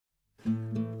There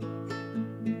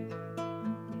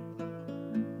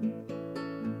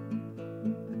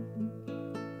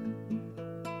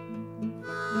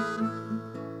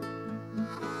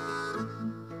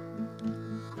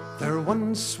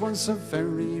once was a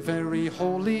very, very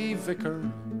holy vicar,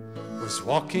 was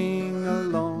walking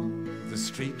along the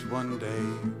street one day,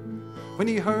 when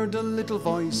he heard a little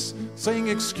voice saying,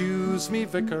 "Excuse me,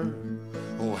 vicar,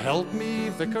 oh help me,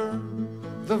 vicar."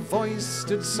 The voice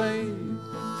did say.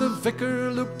 The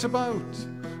vicar looked about,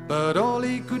 but all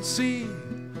he could see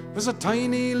was a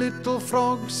tiny little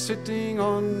frog sitting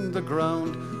on the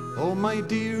ground. "Oh my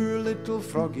dear little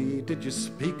froggy, did you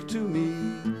speak to me?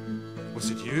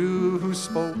 Was it you who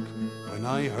spoke when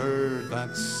I heard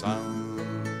that sound?"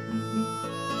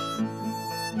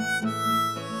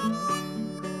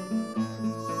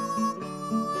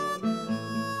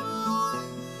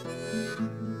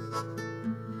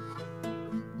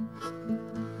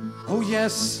 "Oh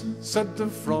yes," said the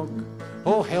frog,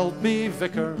 "oh help me,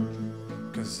 vicar,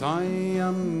 'cause I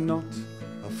am not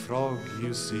a frog,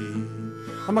 you see.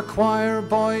 I'm a choir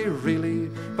boy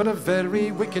really, but a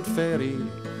very wicked fairy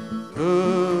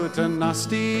put a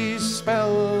nasty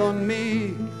spell on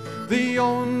me. The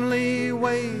only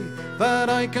way that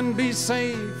I can be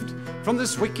saved from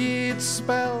this wicked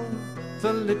spell,"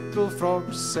 the little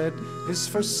frog said, "is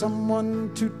for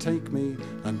someone to take me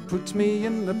and put me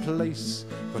in the place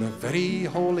where a very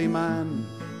holy man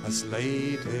has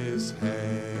laid his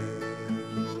head."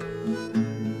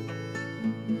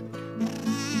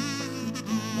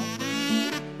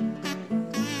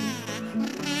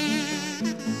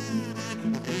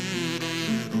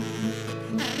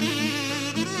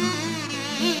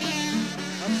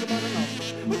 That's about enough.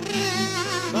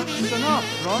 That's enough,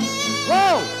 Ron.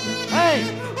 Whoa! Hey!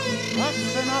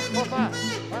 That's enough of that.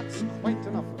 That's quite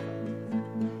enough of that.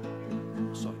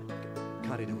 Sorry,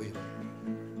 carried away.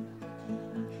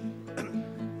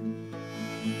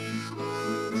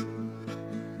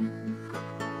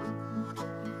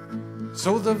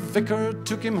 So the vicar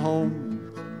took him home,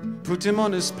 put him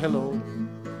on his pillow,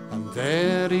 and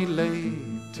there he lay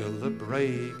till the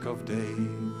break of day.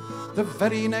 The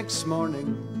very next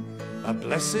morning, a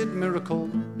blessed miracle,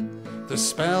 the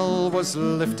spell was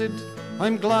lifted,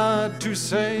 I'm glad to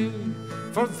say,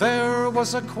 for there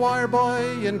was a choir boy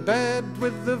in bed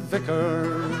with the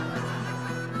vicar.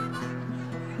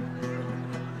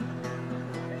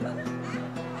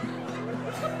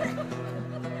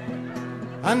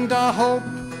 And I hope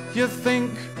you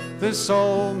think this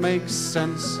all makes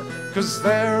sense, 'cause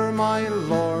there, my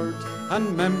lord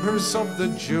and members of the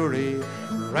jury,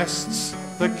 rests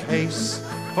the case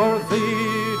for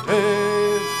the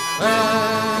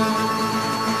defense.